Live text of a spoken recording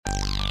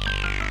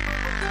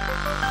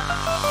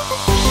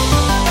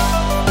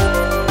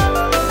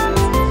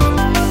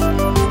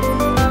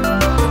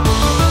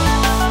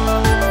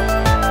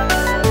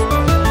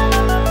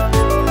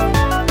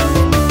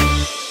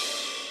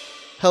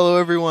Hello,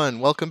 everyone.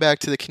 Welcome back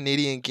to the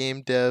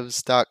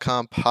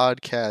CanadianGameDevs.com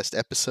podcast,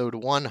 episode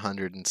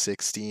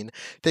 116.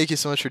 Thank you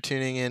so much for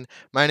tuning in.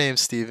 My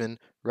name's Stephen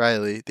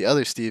Riley. The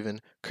other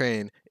Stephen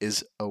Crane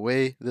is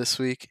away this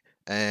week,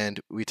 and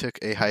we took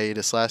a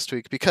hiatus last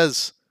week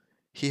because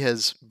he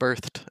has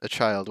birthed a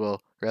child.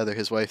 Well, rather,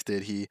 his wife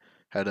did. He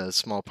had a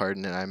small part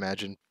in it, I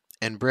imagine.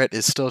 And Brett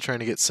is still trying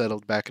to get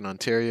settled back in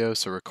Ontario,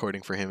 so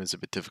recording for him is a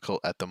bit difficult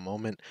at the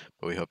moment,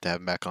 but we hope to have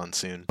him back on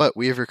soon. But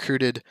we have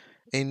recruited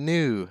a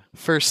new,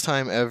 first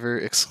time ever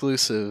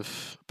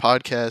exclusive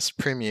podcast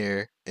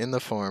premiere in the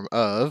form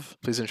of,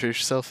 please introduce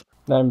yourself.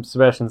 I'm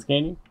Sebastian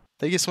Scaney.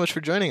 Thank you so much for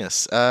joining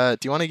us. Do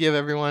you want to give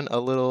everyone a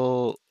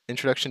little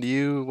introduction to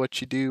you, what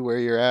you do, where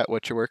you're at,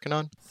 what you're working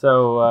on?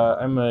 So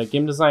I'm a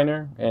game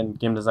designer and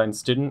game design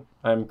student.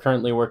 I'm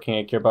currently working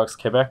at Gearbox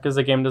Quebec as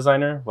a game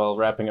designer while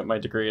wrapping up my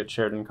degree at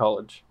Sheridan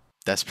College.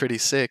 That's pretty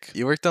sick.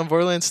 You worked on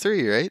Borderlands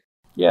 3, right?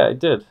 Yeah, I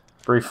did.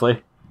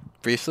 Briefly.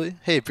 Briefly?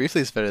 Hey,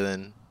 briefly is better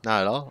than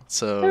not at all.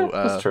 So,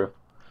 that's true.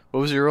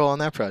 What was your role on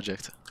that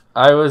project?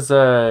 I was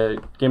a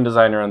game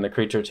designer on the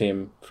creature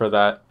team for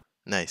that.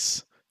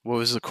 Nice. What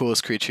was the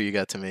coolest creature you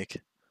got to make?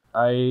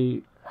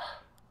 I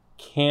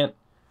can't...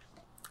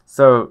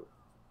 So,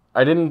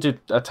 I didn't do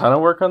a ton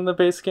of work on the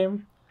base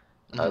game.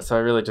 So I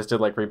really just did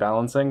like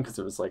rebalancing because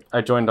it was like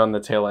I joined on the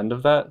tail end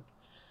of that.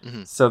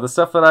 Mm-hmm. So the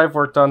stuff that I've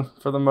worked on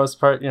for the most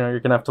part, you're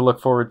going to have to look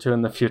forward to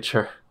in the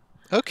future.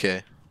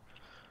 Okay.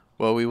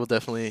 Well, we will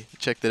definitely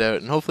check that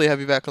out and hopefully have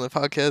you back on the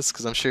podcast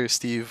because I'm sure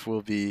Steve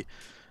will be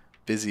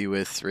busy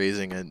with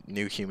raising a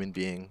new human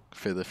being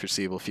for the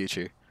foreseeable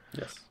future.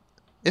 Yes.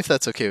 If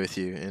that's okay with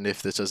you and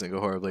if this doesn't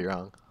go horribly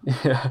wrong.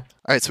 Yeah. All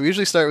right, so we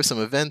usually start with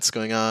some events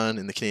going on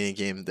in the Canadian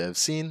game dev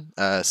scene.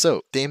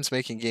 So, Dames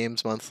Making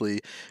Games monthly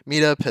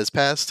meetup has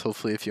passed.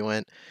 Hopefully, if you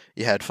went,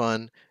 you had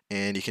fun,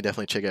 and you can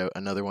definitely check out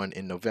another one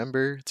in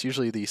November. It's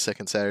usually the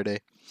second Saturday.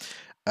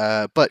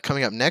 But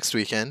coming up next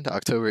weekend,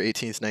 October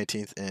 18th,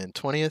 19th, and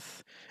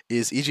 20th,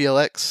 is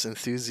EGLX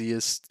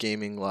Enthusiast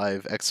Gaming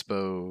Live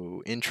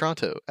Expo in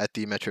Toronto at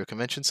the Metro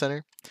Convention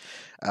Center.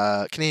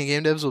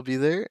 Canadian Game Devs will be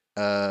there.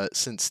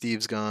 Since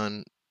Steve's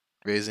gone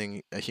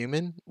raising a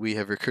human, we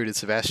have recruited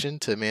Sebastian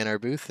to man our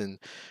booth and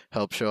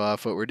help show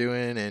off what we're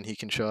doing, and he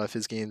can show off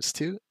his games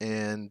too.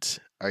 And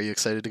are you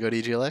excited to go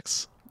to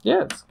EGLX?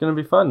 Yeah, it's going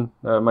to be fun.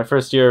 My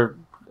first year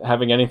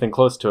having anything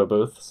close to a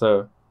booth,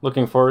 so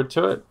looking forward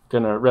to it.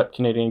 Gonna rep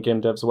Canadian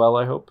Game Devs well,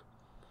 I hope.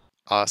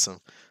 Awesome.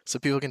 So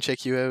people can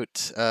check you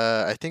out.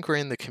 I think we're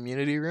in the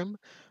community room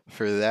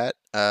for that.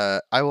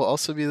 I will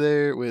also be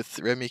there with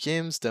Red Meat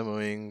Games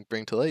demoing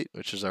Bring to Light,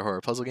 which is our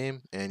horror puzzle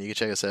game, and you can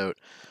check us out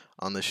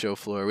on the show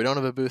floor. We don't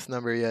have a booth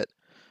number yet,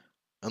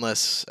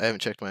 unless I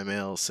haven't checked my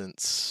mail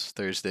since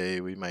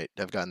Thursday. We might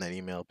have gotten that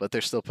email, but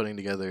they're still putting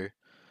together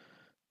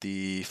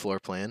the floor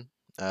plan.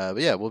 But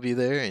yeah, we'll be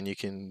there, and you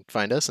can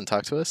find us and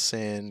talk to us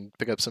and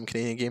pick up some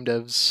Canadian Game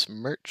Devs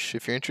merch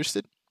if you're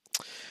interested.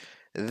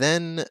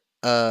 Then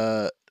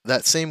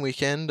that same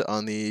weekend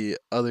on the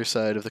other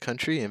side of the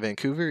country in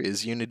Vancouver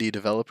is Unity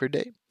Developer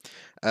Day,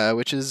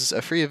 which is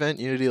a free event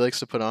Unity likes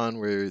to put on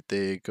where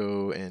they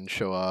go and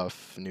show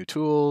off new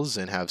tools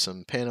and have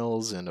some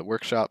panels and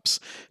workshops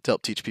to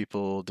help teach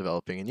people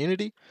developing in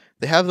Unity.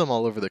 They have them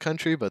all over the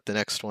country, but the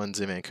next one's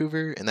in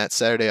Vancouver, and that's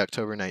Saturday,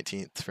 October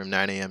 19th from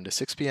 9 a.m. to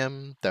 6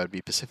 p.m. That would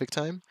be Pacific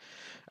time.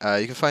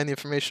 You can find the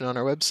information on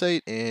our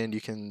website, and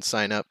you can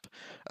sign up.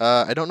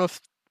 I don't know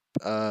if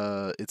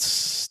it's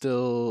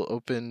still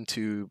open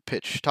to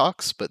pitch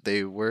talks, but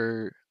they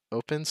were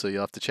open, so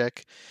you'll have to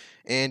check.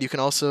 And you can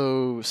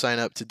also sign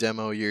up to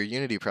demo your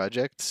Unity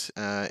project,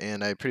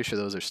 and I'm pretty sure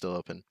those are still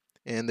open.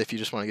 And if you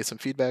just want to get some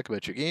feedback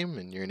about your game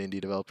and you're an indie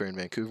developer in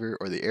Vancouver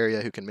or the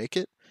area who can make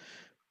it,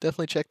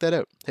 definitely check that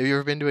out. Have you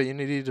ever been to a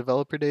Unity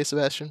Developer Day,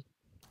 Sebastian?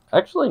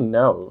 Actually,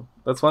 no.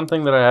 That's one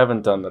thing that I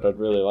haven't done that I'd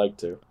really like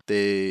to.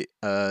 They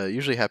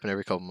usually happen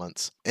every couple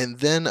months. And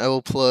then I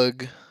will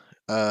plug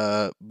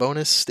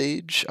bonus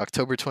stage,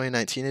 October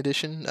 2019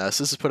 edition. So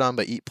this is put on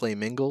by Eat Play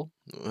Mingle,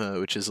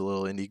 which is a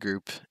little indie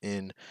group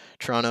in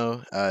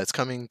Toronto. It's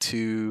coming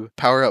to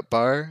Power Up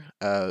Bar.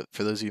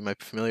 For those of you who might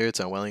be familiar, it's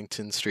on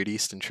Wellington Street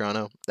East in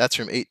Toronto. That's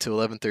from 8 to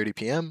 11:30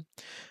 p.m.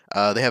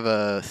 They have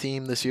a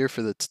theme this year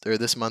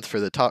this month for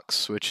the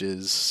talks, which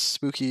is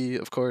spooky,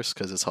 of course,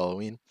 because it's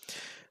Halloween.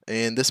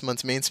 And this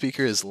month's main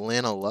speaker is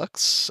Lana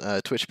Lux,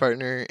 a Twitch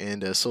partner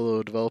and a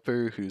solo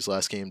developer whose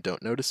last game,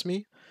 Don't Notice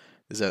Me,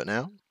 is out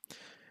now.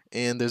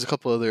 And there's a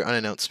couple other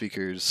unannounced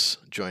speakers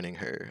joining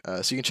her.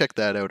 So you can check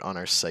that out on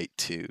our site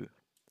too.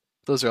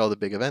 Those are all the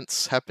big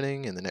events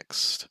happening in the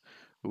next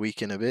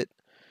week and a bit.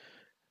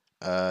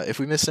 If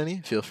we missed any,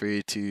 feel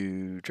free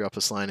to drop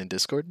us a line in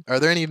Discord. Are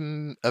there any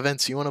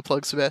events you want to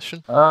plug,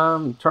 Sebastian?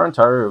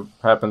 Toronto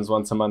happens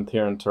once a month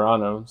here in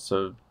Toronto,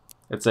 so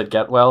it's at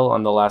Get Well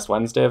on the last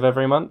Wednesday of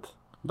every month.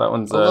 That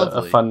one's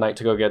a fun night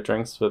to go get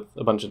drinks with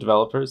a bunch of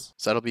developers.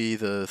 So that'll be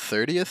the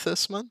 30th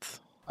this month?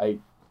 I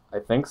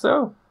think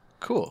so.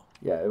 Cool.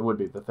 Yeah, it would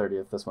be the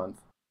 30th this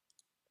month.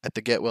 At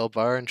the Get Well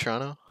Bar in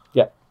Toronto?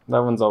 Yeah,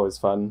 that one's always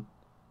fun.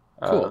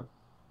 Cool.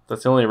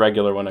 That's the only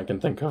regular one I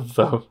can think of,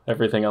 though.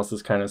 Everything else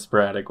is kind of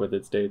sporadic with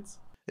its dates.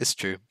 It's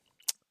true.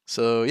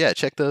 So yeah,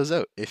 check those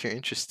out if you're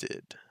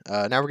interested.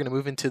 Now we're gonna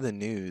move into the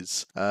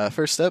news.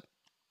 First up,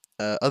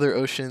 Other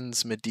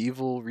Ocean's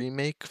Medieval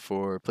remake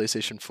for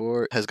PlayStation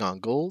 4 has gone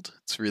gold.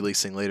 It's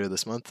releasing later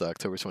this month,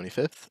 October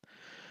 25th.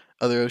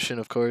 Other Ocean,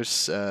 of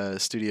course,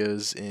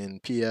 studios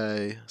in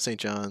PI, St.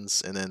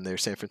 John's, and then their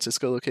San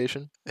Francisco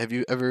location. Have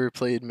you ever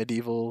played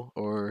Medieval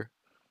or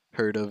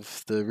heard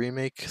of the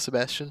remake,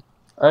 Sebastian?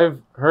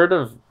 I've heard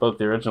of both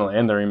the original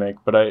and the remake,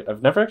 but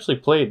I've never actually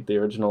played the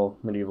original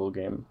Medieval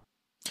game.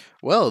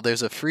 Well,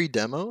 there's a free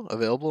demo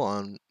available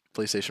on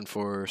PlayStation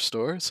 4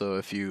 store, so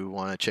if you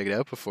want to check it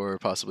out before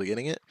possibly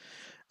getting it,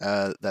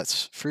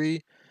 that's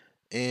free.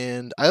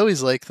 And I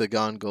always like the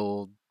Gone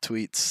Gold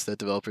tweets that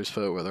developers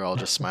put where they're all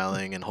just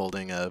smiling and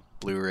holding a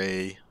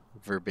Blu-ray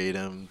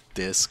verbatim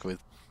disc with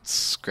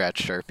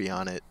scratch Sharpie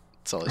on it.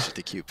 It's always just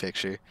a cute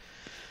picture.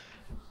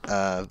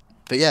 Uh,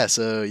 but yeah,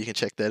 so you can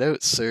check that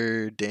out.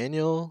 Sir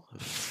Daniel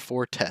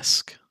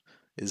Fortesque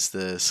is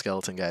the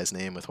skeleton guy's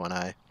name with one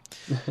eye.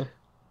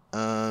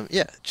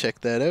 Yeah, check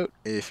that out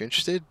if you're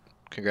interested.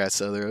 Congrats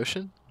to Other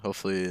Ocean.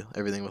 Hopefully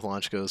everything with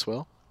launch goes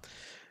well.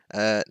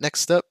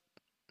 Next up,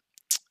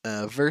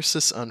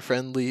 Versus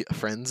Unfriendly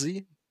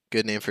Frenzy.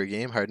 Good name for a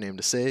game, hard name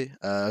to say.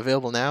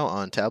 Available now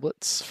on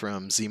tablets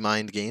from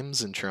ZMind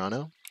Games in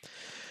Toronto.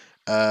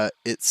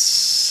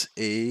 It's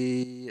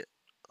a...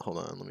 Hold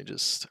on, let me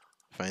just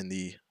find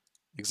the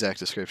exact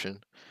description.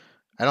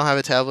 I don't have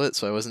a tablet,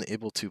 so I wasn't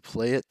able to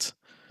play it.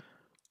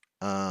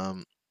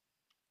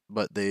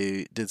 But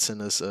they did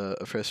send us a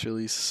press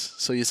release.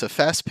 So it's a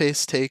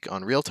fast-paced take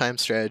on real-time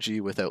strategy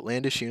with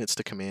outlandish units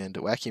to command,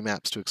 wacky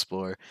maps to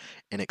explore,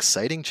 and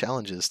exciting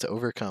challenges to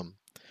overcome.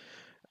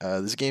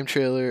 There's a game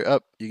trailer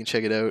up. You can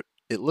check it out.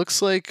 It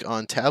looks like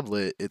on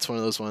tablet, it's one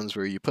of those ones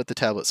where you put the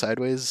tablet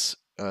sideways,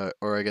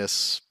 or I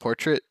guess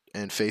portrait,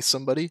 and face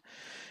somebody,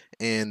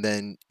 and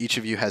then each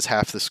of you has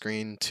half the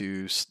screen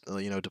to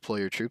deploy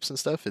your troops and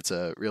stuff. It's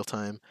a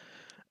real-time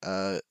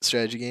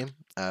strategy game.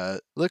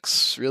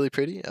 Looks really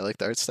pretty. I like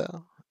the art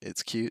style.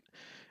 It's cute.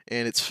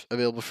 And it's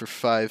available for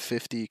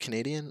 $5.50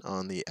 Canadian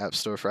on the App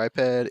Store for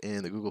iPad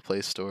and the Google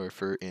Play Store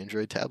for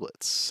Android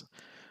tablets.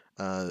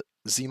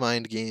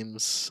 ZMind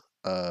Games.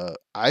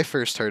 I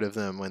first heard of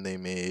them when they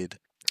made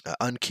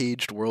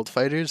Uncaged World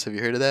Fighters. Have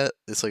you heard of that?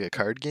 It's like a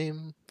card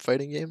game,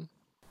 fighting game.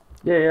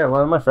 Yeah.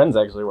 One of my friends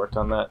actually worked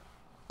on that.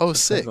 Oh,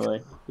 sick.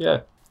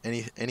 Yeah.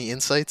 Any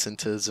insights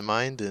into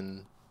ZMind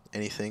and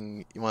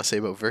anything you want to say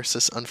about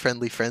Versus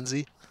Unfriendly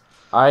Frenzy?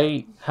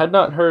 I had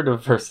not heard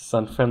of Versus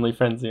Unfriendly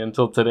Frenzy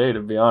until today, to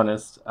be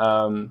honest.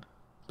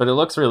 But it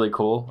looks really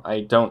cool.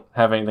 I don't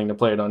have anything to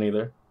play it on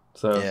either.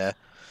 So yeah.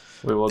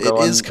 We will go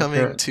on. It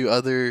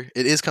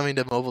is coming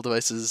to mobile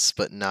devices,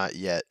 but not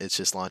yet. It's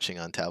just launching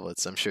on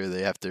tablets. I'm sure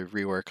they have to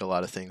rework a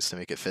lot of things to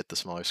make it fit the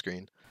smaller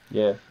screen.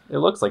 Yeah, it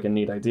looks like a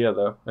neat idea,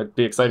 though. I'd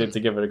be excited to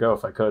give it a go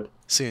if I could.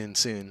 Soon.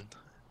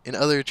 In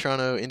other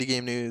Toronto indie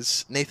game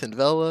news, Nathan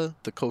Vella,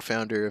 the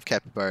co-founder of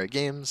Capybara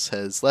Games,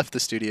 has left the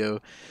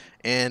studio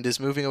and is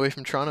moving away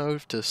from Toronto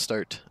to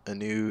start a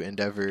new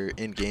endeavor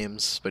in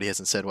games, but he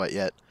hasn't said what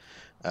yet.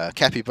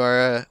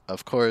 Capybara,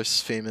 of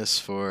course, famous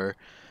for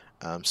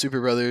Super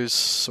Brothers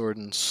Sword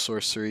and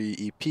Sorcery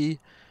EP,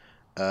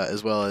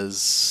 as well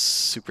as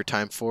Super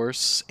Time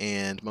Force,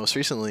 and most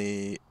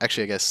recently,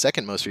 actually I guess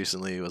second most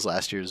recently, was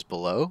last year's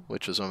Below,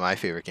 which was one of my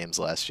favorite games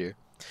last year.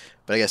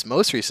 But I guess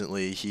most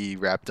recently he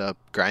wrapped up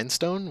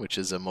Grindstone, which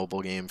is a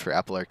mobile game for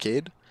Apple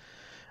Arcade.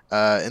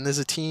 And there's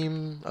a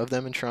team of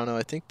them in Toronto.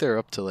 I think they're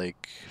up to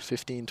like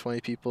 15,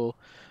 20 people.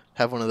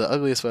 Have one of the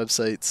ugliest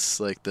websites,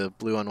 like the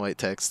blue on white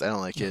text. I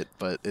don't like it,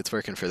 but it's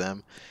working for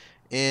them.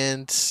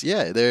 And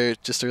yeah, they're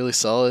just a really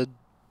solid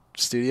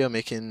studio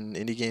making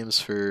indie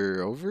games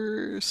for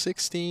over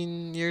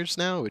 16 years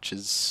now, which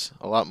is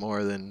a lot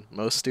more than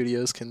most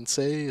studios can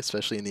say,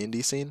 especially in the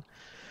indie scene.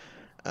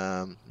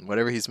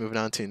 Whatever he's moving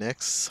on to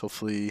next,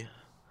 hopefully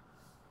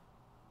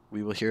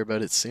we will hear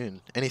about it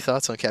soon. Any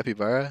thoughts on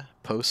Capybara,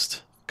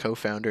 post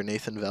co-founder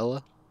Nathan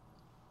Vella?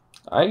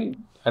 I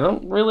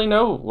don't really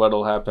know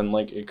what'll happen.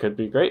 Like, it could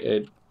be great.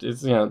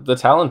 It's the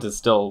talent is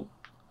still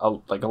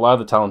like a lot of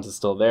the talent is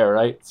still there,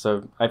 right?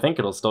 So I think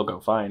it'll still go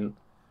fine.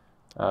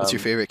 What's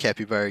your favorite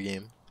Capybara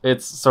game?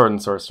 It's Sword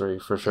and Sorcery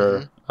for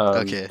sure.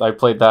 Okay. I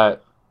played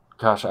that.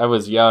 Gosh, I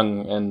was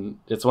young, and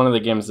it's one of the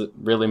games that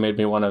really made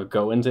me want to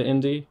go into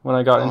indie when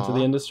I got into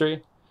the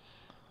industry.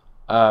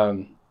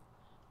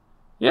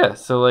 Yeah,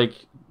 so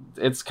like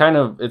it's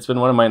been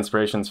one of my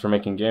inspirations for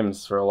making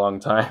games for a long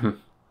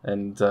time,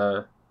 and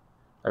I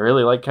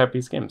really like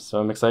Cappy's games, so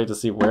I'm excited to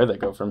see where they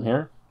go from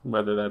here.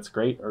 Whether that's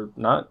great or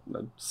not,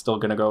 I'm still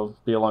gonna go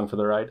be along for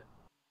the ride.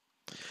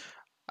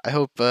 I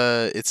hope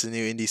it's a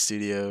new indie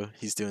studio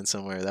he's doing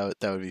somewhere.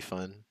 That would be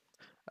fun.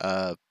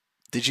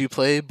 Did you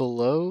play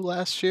Below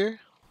last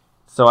year?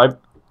 So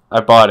I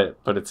bought it,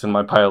 but it's in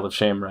my pile of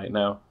shame right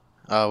now.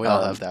 Oh, we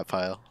all have that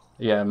pile.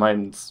 Yeah,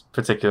 mine's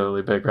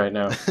particularly big right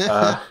now.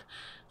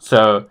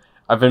 So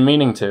I've been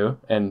meaning to,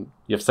 and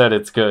you've said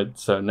it's good,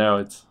 so no,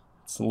 it's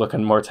It's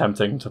looking more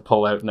tempting to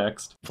pull out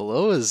next.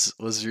 Below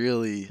was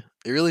really,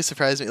 it really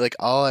surprised me. Like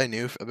all I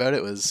knew about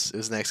it was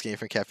the next game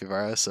from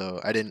Capybara,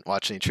 so I didn't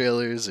watch any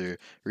trailers or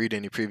read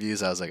any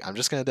previews. I was like, I'm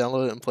just gonna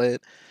download it and play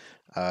it.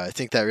 I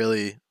think that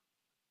really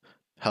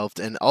helped.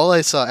 And all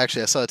I saw,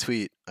 actually, I saw a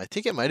tweet. I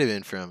think it might have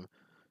been from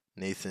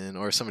Nathan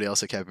or somebody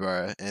else at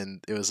Capybara,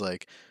 and it was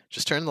like,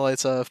 just turn the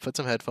lights off, put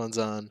some headphones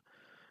on,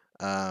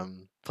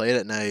 play it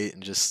at night,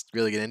 and just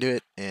really get into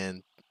it.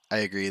 And I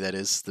agree, that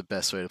is the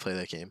best way to play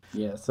that game.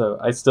 Yeah, so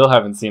I still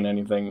haven't seen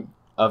anything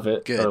of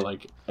it, or Good.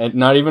 like, and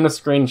not even a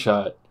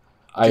screenshot.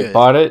 I Good.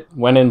 bought it,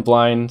 went in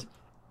blind,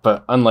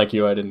 but unlike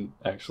you, I didn't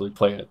actually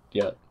play it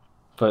yet.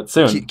 But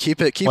soon,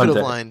 Keep it one a day.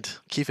 blind.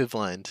 Keep it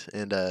blind,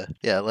 and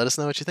yeah, let us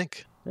know what you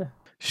think. Yeah.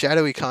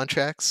 Shadowy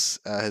Contracts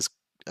has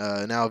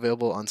now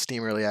available on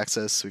Steam Early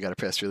Access. We got a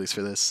press release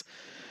for this.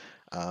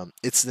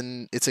 It's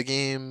a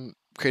game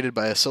created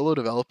by a solo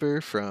developer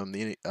from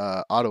the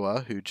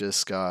Ottawa who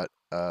just got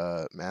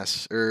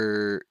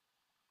after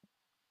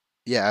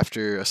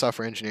a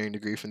software engineering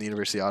degree from the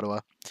University of Ottawa.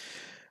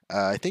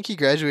 I think he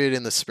graduated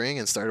in the spring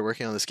and started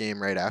working on this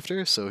game right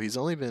after, so he's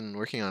only been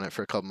working on it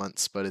for a couple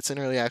months, but it's in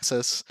early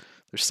access.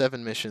 There's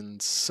 7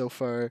 missions so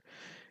far,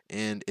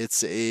 and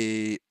it's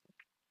a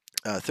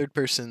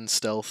third-person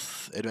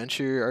stealth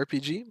adventure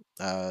RPG.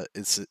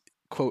 It's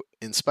quote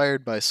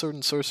inspired by sword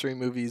and sorcery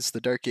movies,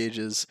 the Dark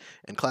Ages,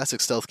 and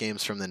classic stealth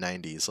games from the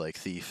 90s like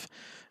Thief,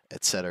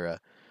 etc.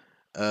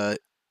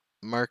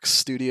 Mark's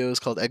studio is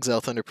called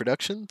Exile Thunder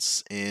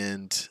Productions,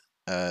 and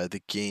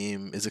the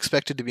game is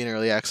expected to be in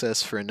early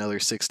access for another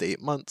 6 to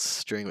 8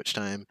 months, during which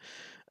time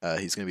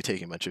he's going to be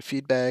taking a bunch of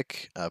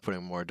feedback,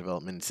 putting more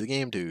development into the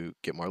game to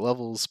get more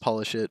levels,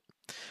 polish it.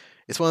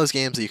 It's one of those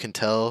games that you can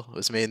tell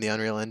was made in the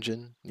Unreal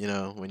Engine. You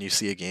know, when you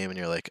see a game and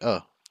you're like,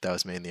 oh, that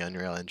was made in the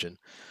Unreal Engine.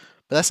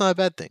 But that's not a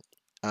bad thing.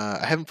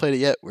 I haven't played it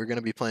yet. We're going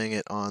to be playing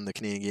it on the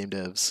Canadian Game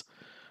Devs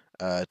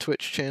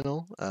Twitch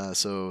channel,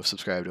 so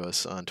subscribe to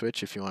us on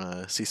Twitch if you want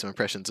to see some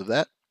impressions of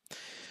that.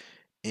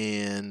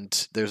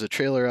 And there's a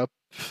trailer up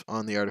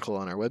on the article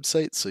on our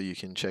website, so you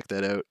can check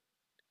that out.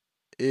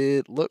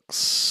 It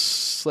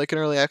looks like an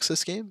early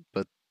access game,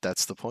 but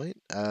that's the point,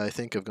 I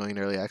think, of going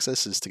to early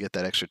access, is to get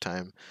that extra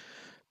time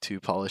to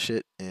polish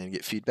it and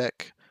get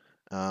feedback.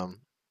 I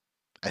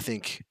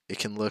think it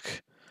can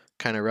look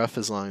kind of rough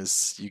as long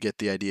as you get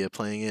the idea of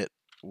playing it,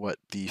 what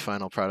the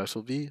final product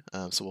will be.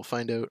 So we'll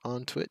find out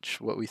on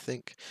Twitch what we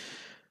think.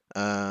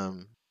 Yeah,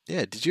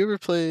 did you ever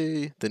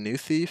play the new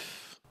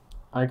Thief?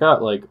 I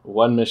got like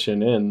one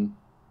mission in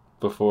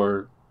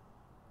before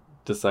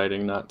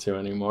deciding not to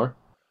anymore.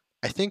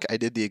 I think I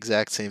did the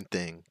exact same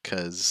thing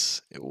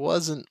because it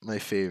wasn't my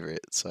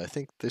favorite. So I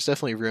think there's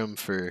definitely room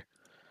for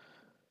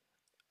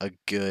a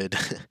good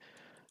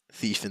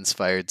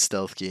Thief-inspired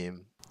stealth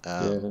game.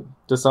 Yeah,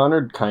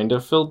 Dishonored kind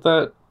of filled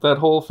that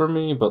hole for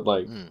me, but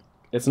like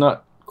it's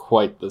not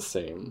quite the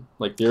same.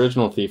 Like the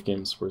original Thief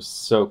games were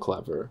so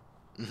clever.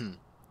 Mm-hmm.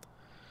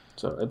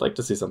 So I'd like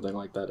to see something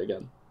like that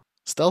again.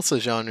 Stealth's a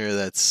genre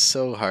that's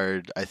so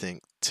hard, I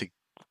think, to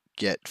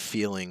get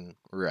feeling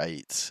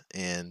right,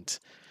 and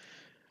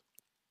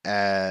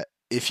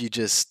if you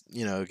just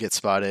get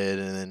spotted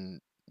and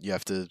then you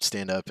have to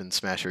stand up and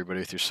smash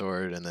everybody with your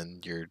sword, and then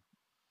your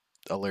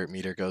alert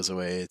meter goes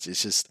away.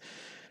 It's just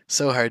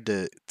so hard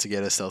to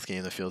get a stealth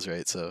game that feels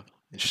right. So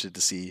interested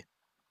to see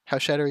how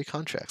Shadowy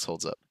Contracts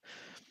holds up.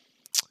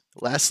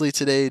 Lastly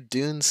today,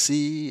 Dune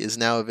Sea is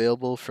now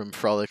available from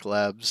Frolic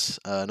Labs,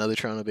 another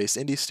Toronto-based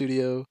indie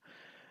studio.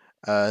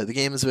 The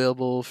game is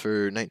available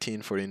for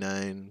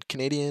 $19.49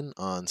 Canadian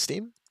on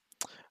Steam.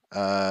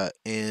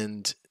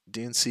 And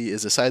Dune Sea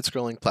is a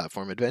side-scrolling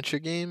platform adventure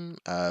game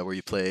where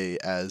you play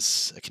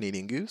as a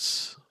Canadian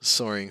goose,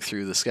 soaring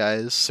through the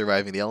skies,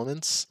 surviving the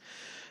elements.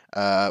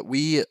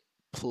 We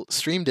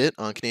streamed it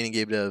on Canadian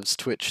Game Dev's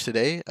Twitch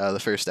today, the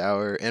first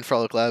hour, and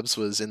Frolic Labs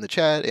was in the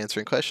chat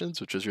answering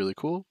questions, which was really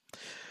cool.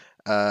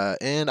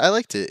 And I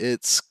liked it.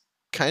 It's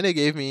kind of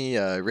gave me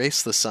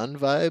Race the Sun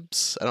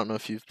vibes. I don't know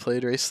if you've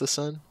played Race the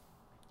Sun.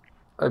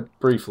 I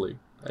briefly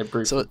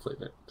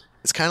played it.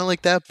 It's kind of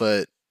like that,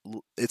 but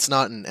it's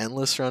not an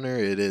endless runner.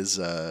 It is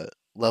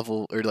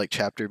level or like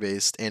chapter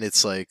based, and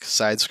it's like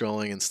side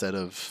scrolling instead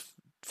of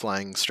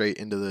flying straight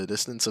into the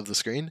distance of the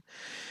screen.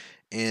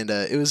 And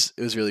it was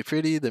really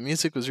pretty. The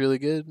music was really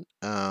good.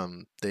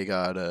 They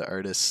got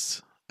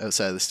artists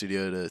outside of the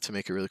studio to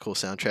make a really cool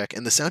soundtrack,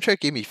 and the soundtrack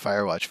gave me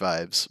Firewatch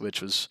vibes,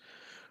 which was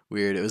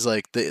weird. It was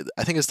like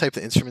I think it was the type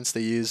of instruments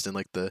they used and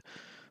like the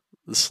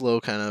slow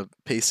kind of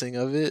pacing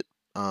of it.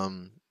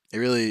 It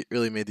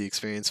really made the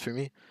experience for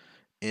me.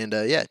 And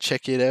yeah,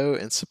 check it out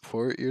and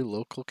support your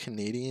local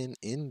Canadian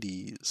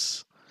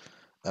indies.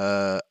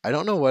 I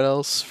don't know what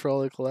else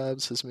Frolic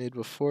Labs has made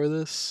before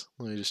this.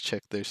 Let me just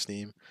check their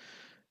Steam.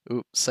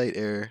 Oop, site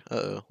error.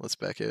 Uh-oh, let's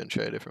back out and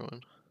try a different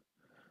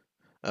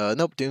one.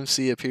 Nope, Dune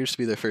Sea appears to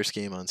be their first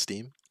game on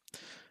Steam.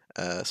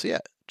 So yeah,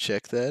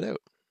 check that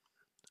out.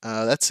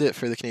 That's it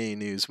for the Canadian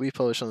news we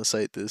published on the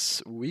site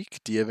this week.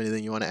 Do you have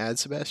anything you want to add,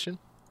 Sebastian?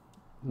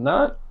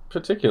 Not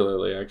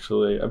particularly,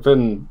 actually. I've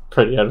been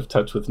pretty out of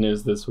touch with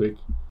news this week.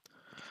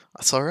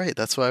 That's all right.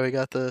 That's why we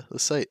got the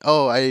site.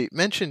 Oh, I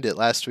mentioned it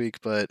last week,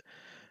 but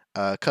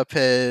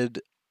Cuphead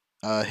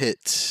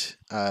hit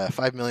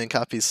 5 million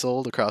copies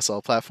sold across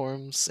all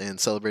platforms and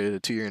celebrated a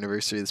 2-year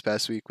anniversary this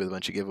past week with a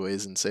bunch of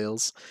giveaways and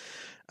sales.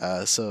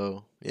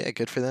 So, yeah,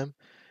 good for them.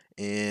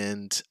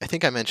 And I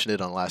think I mentioned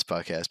it on the last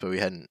podcast, but we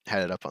hadn't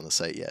had it up on the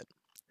site yet.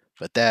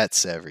 But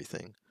that's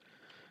everything.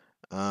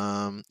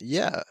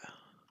 Yeah.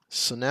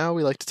 So now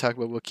we like to talk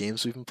about what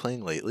games we've been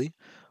playing lately.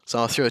 So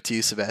I'll throw it to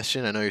you,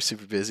 Sebastian. I know you're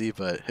super busy,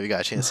 but have you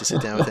got a chance to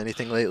sit down with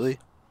anything lately?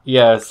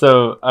 Yeah,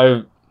 so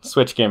I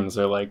Switch games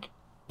are like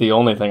the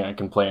only thing I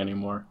can play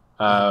anymore.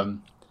 Hmm.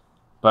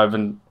 But I've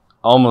been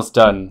almost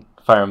done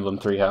Fire Emblem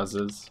Three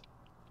Houses,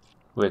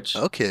 which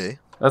Okay.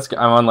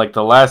 I'm on like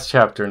the last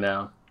chapter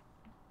now,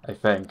 I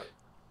think.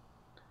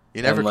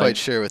 You're never And quite like,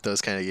 sure with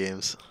those kind of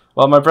games.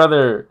 well, my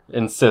brother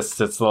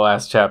insists it's the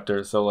last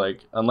chapter, so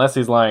like, unless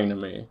he's lying to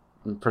me,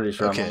 I'm pretty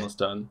sure I'm Okay. almost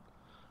done.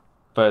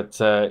 But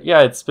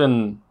yeah, it's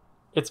been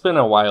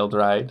a wild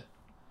ride.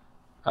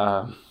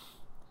 Um,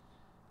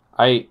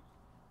 I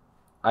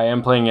I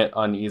am playing it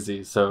on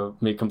easy, so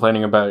me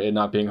complaining about it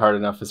not being hard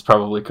enough is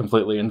probably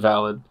completely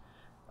invalid.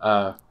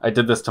 I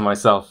did this to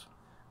myself,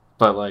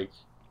 but like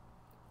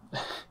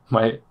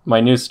my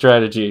new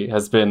strategy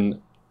has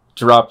been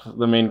drop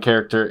the main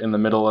character in the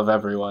middle of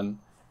everyone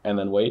and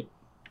then wait,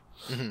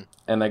 Hmm.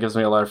 and that gives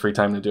me a lot of free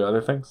time to do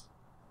other things.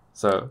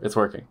 So it's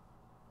working.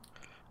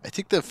 I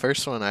think the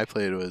first one I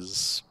played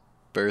was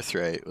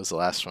Birthright was the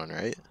last one,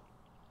 right?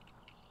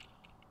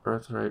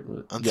 Birthright,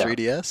 On yeah,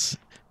 3DS.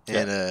 yeah.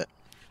 And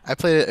I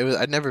played it.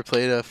 I'd never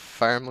played a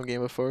Fire Emblem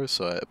game before,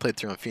 so I played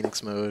through on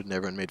Phoenix mode, and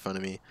everyone made fun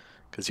of me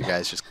because you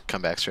guys just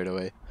come back straight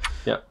away.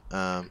 Yeah.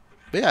 Um,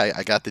 but yeah,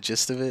 I got the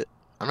gist of it.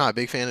 I'm not a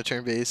big fan of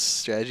turn-based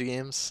strategy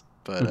games,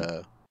 but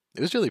Mhm.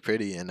 it was really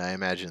pretty, and I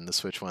imagine the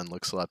Switch one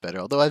looks a lot better.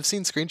 Although I've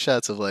seen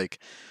screenshots of like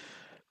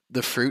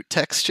the fruit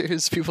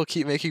textures people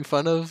keep making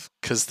fun of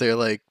because they're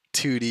like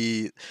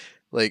 2D,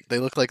 like they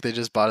look like they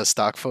just bought a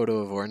stock photo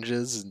of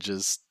oranges and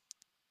just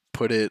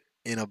put it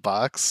in a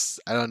box.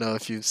 I don't know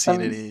if you've seen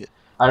Um, any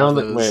I of don't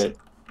think. those. Wait,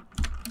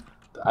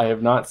 I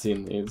have not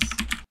seen these.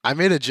 I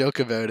made a joke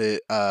about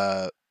it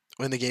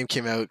when the game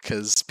came out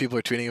because people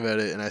were tweeting about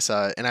it, and I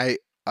saw it, and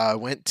I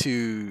went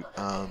to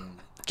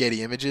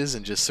Getty Images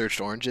and just searched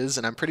oranges,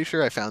 and I'm pretty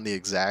sure I found the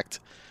exact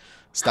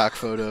stock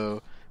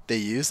photo they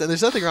used. And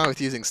there's nothing wrong with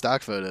using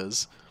stock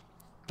photos,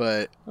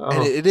 but and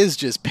Oh, it is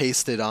just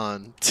pasted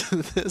on to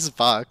this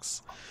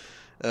box.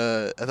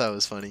 I thought it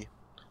was funny.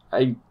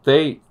 I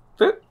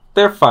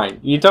they're fine.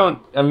 You don't.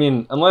 I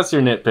mean, unless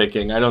you're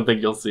nitpicking, I don't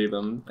think you'll see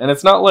them. And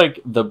it's not like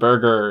the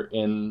burger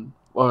in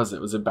what was it?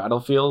 Was it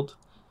Battlefield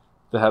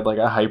that had like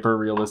a hyper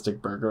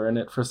realistic burger in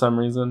it for some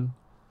reason?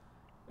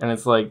 And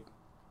it's like,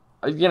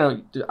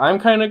 I'm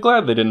kind of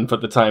glad they didn't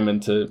put the time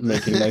into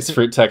making nice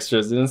fruit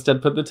textures and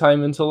instead put the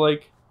time into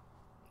like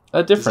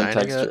a different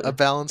Designing a texture.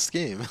 balanced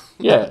game.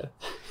 Yeah,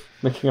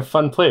 making a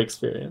fun play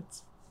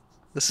experience.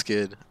 That's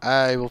good.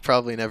 I will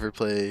probably never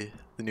play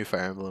the new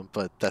Fire Emblem,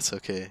 but that's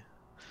okay.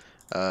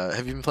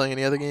 Have you been playing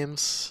any other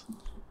games?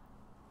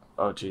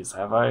 Oh, geez,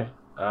 have I?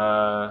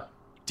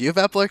 Do you have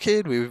Apple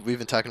Arcade? We've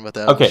been talking about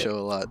that on the Okay. show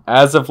a lot.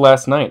 As of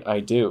last night, I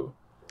do.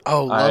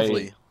 Oh, I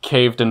lovely.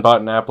 caved and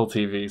bought an Apple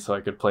TV so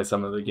I could play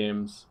some of the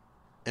games.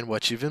 And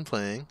what you've been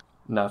playing?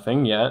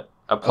 Nothing yet.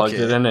 I plugged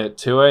it Okay. in at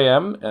 2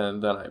 a.m.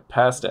 and then I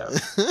passed out.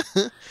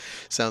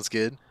 Sounds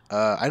good.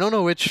 I don't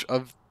know which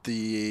of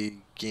the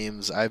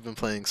games I've been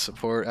playing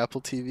support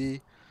Apple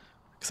TV,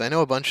 because I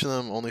know a bunch of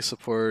them only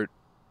support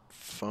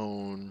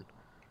phone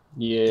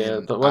Yeah,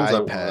 and the ones I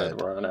wanted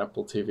iPad. were on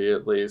Apple TV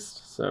at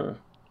least. So,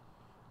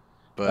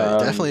 But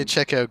definitely um,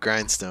 check out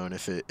Grindstone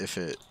if it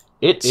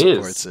it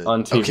supports is it.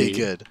 on Okay, TV.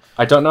 good.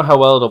 I don't know how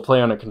well it'll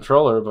play on a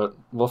controller, but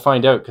we'll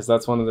find out because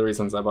that's one of the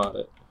reasons I bought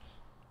it.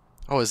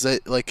 Oh, is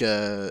that like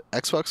a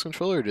Xbox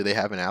controller, or do they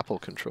have an Apple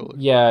controller?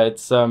 Yeah,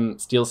 it's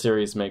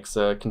SteelSeries makes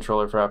a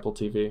controller for Apple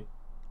TV.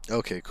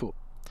 Okay, cool.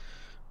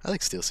 I like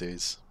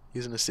SteelSeries.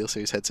 Using a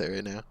SteelSeries headset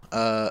right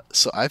now.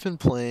 So I've been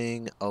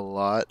playing a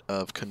lot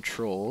of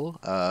Control,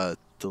 the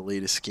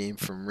latest game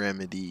from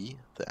Remedy,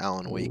 the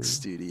Alan Wake Ooh.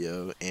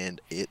 studio, and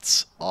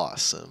it's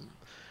awesome.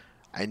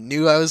 I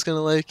knew I was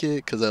gonna like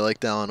it because I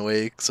liked Alan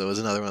Wake, so it was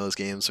another one of those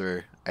games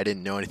where I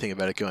didn't know anything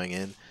about it going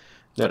in,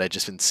 but Yep. I'd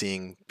just been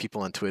seeing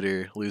people on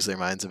Twitter lose their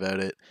minds about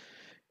it.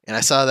 And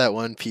I saw that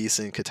one piece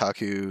in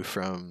Kotaku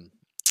from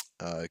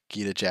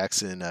Gita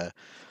Jackson.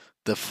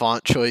 The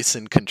font choice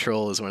and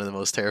control is one of the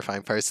most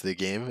terrifying parts of the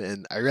game,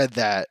 and I read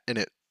that, and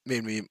it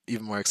made me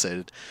even more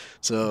excited.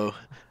 So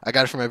I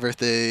got it for my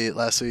birthday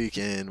last week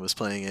and was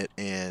playing it,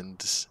 and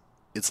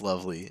it's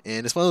lovely.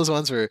 And it's one of those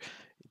ones where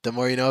the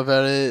more you know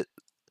about it,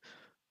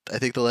 I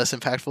think the less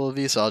impactful it'll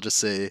be. So I'll just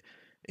say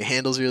it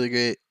handles really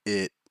great.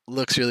 It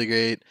looks really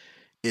great.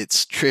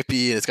 It's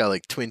trippy and it's got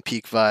like Twin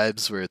Peak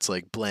vibes where it's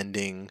like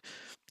blending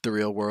the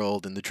real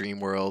world and the dream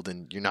world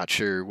and you're not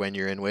sure when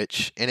you're in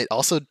which. And it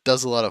also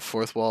does a lot of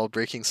fourth wall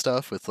breaking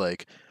stuff with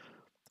like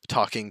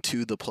talking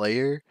to the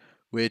player,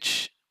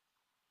 which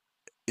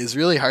is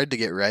really hard to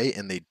get right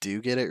and they do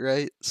get it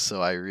right.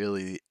 So I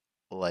really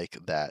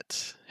like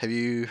that. Have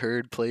you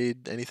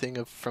played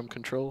anything from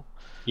Control?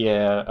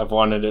 Yeah, I've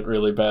wanted it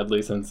really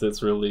badly since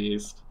it's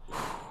released.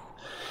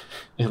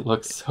 It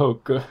looks so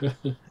good.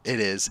 It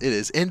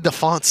is, and the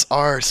fonts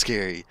are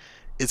scary.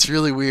 It's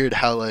really weird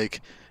how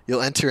like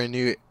you'll enter a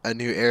new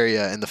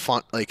area and the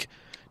font like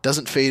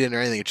doesn't fade in or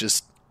anything. It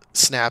just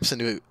snaps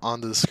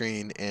onto the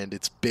screen and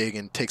it's big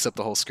and takes up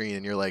the whole screen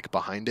and you're like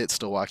behind it,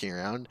 still walking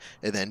around,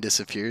 and then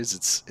disappears.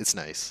 It's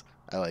nice.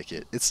 I like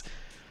it. It's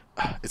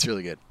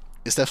really good.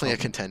 It's definitely a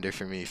contender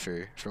for me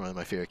for one of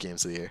my favorite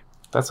games of the year.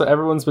 That's what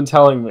everyone's been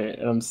telling me,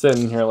 and I'm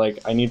sitting here like,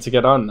 I need to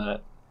get on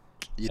that.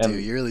 You And do.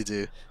 You really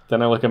do.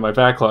 Then I look at my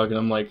backlog and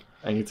I'm like,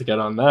 I need to get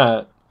on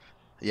that.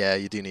 Yeah,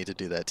 you do need to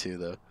do that too,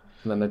 though.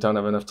 And then I don't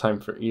have enough time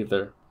for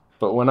either.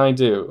 But when I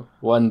do,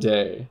 one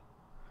day,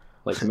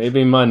 like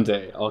maybe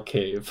Monday, I'll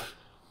cave.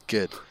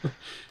 Good.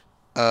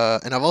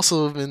 And I've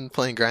also been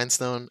playing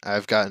Grindstone.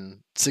 I've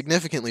gotten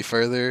significantly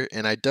further,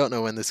 and I don't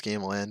know when this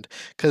game will end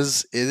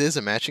because it is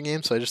a matching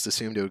game. So I just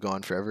assumed it would go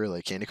on forever,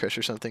 like Candy Crush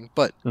or something.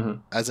 But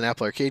as an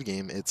Apple Arcade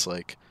game, it's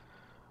like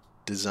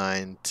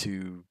designed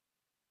to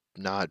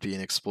not be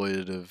an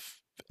exploitative,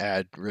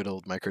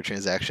 ad-riddled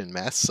microtransaction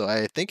mess. So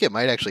I think it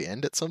might actually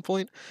end at some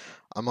point.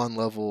 I'm on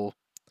level.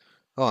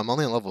 Oh, I'm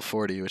only on level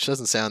 40, which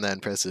doesn't sound that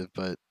impressive,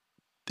 but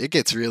it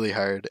gets really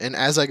hard. And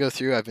as I go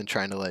through, I've been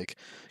trying to like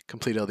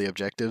complete all the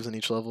objectives in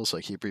each level, so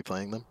I keep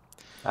replaying them.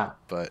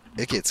 But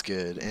it gets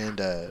good, and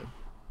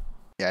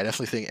yeah, I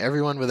definitely think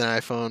everyone with an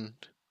iPhone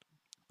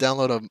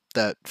download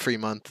that free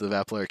month of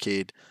Apple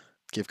Arcade,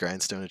 give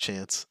Grindstone a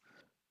chance.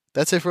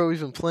 That's it for what we've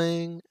been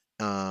playing.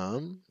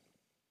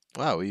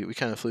 Wow, we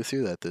kind of flew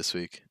through that this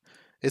week.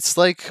 It's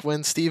like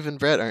when Steve and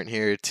Brett aren't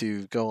here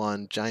to go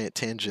on giant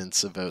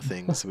tangents about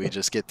things. We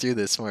just get through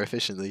this more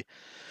efficiently.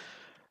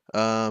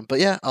 But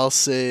yeah, I'll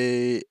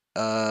say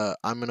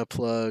I'm going to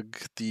plug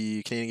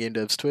the Canadian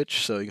Game Devs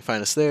Twitch, so you can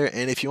find us there.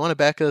 And if you want to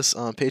back us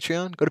on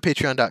Patreon, go to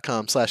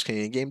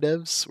patreon.com/Canadian Game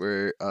Devs,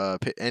 where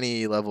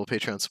any level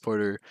Patreon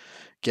supporter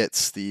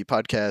gets the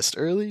podcast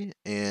early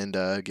and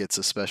gets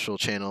a special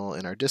channel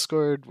in our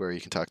Discord where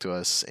you can talk to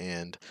us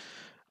and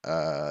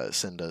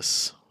send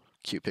us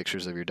cute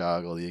pictures of your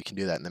dog, although you can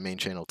do that in the main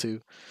channel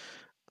too.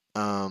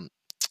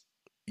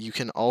 You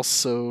can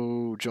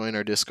also join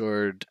our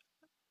Discord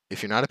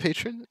if you're not a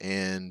patron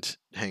and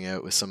hang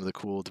out with some of the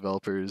cool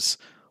developers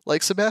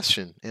like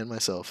Sebastian and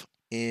myself.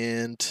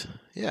 And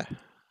yeah,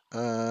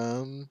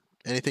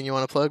 anything you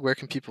want to plug? Where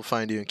can people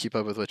find you and keep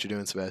up with what you're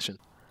doing, Sebastian?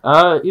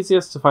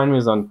 Easiest to find me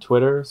is on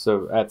Twitter,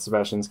 so at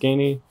Sebastian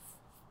Scaney.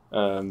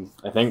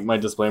 I think my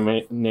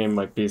display name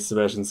might be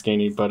Sebastian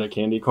Scaney, but a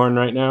candy corn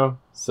right now.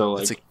 So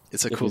like,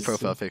 it's a cool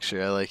profile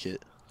picture. I like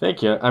it.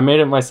 Thank you. I made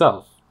it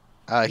myself.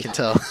 I can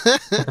tell.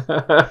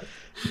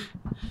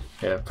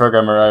 Yeah,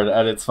 programmer art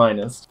at its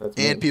finest.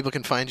 And people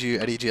can find you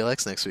at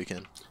EGLX next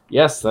weekend.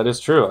 Yes, that is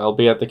true. I'll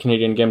be at the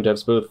Canadian Game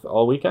Devs booth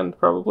all weekend,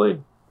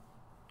 probably.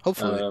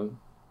 Hopefully.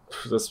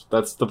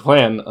 That's the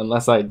plan,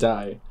 unless I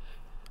die.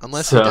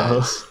 Unless he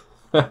dies.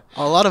 A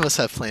lot of us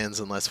have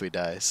plans unless we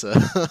die, so...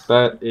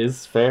 That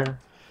is fair.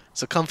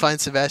 So come find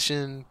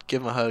Sebastian,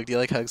 give him a hug. Do you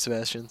like hugs,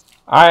 Sebastian?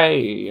 I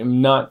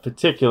am not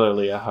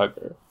particularly a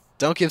hugger.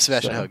 Don't give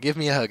Sebastian a hug. Give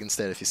me a hug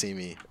instead if you see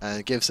me.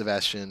 And give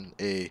Sebastian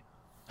a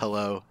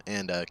hello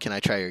and can I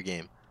try your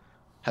game?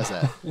 How's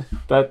that?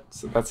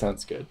 That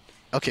sounds good.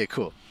 Okay,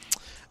 cool.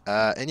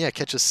 And yeah,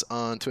 catch us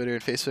on Twitter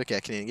and Facebook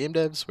at Canadian Game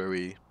Devs, where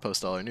we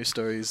post all our news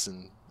stories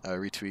and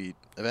retweet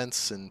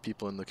events and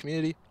people in the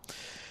community.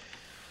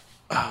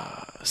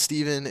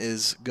 Steven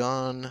is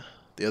gone.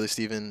 The other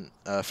Steven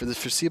for the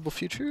foreseeable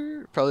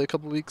future, probably a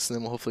couple weeks, and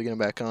then we'll hopefully get him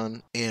back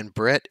on. And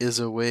Brett is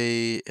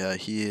away.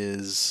 He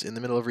is in the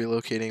middle of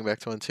relocating back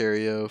to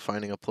Ontario,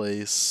 finding a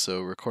place,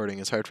 so recording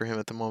is hard for him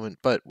at the moment.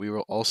 But we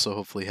will also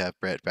hopefully have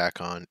Brett back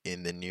on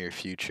in the near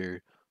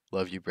future.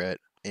 Love you, Brett.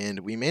 And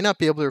we may not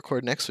be able to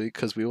record next week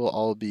because we will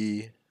all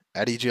be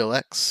at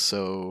EGLX,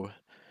 so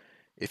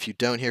if you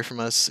don't hear from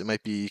us, it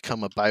might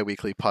become a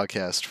bi-weekly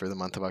podcast for the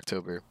month of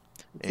October.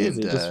 It's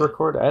easy. Just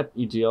record at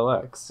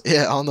EGLX.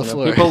 Yeah, on the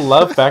floor. People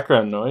love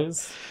background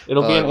noise.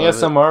 It'll be an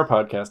ASMR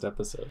podcast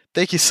episode.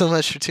 Thank you so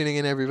much for tuning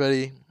in,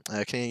 everybody.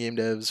 Canadian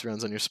Game Devs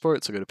runs on your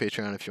support, so go to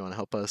Patreon if you want to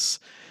help us.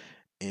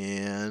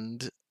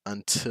 And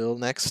until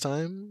next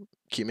time,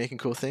 keep making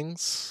cool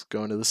things,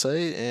 go into the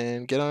site,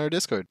 and get on our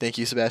Discord. Thank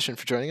you, Sebastian,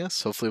 for joining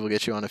us. Hopefully we'll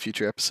get you on a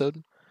future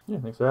episode. Yeah,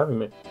 thanks for having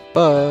me.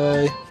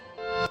 Bye.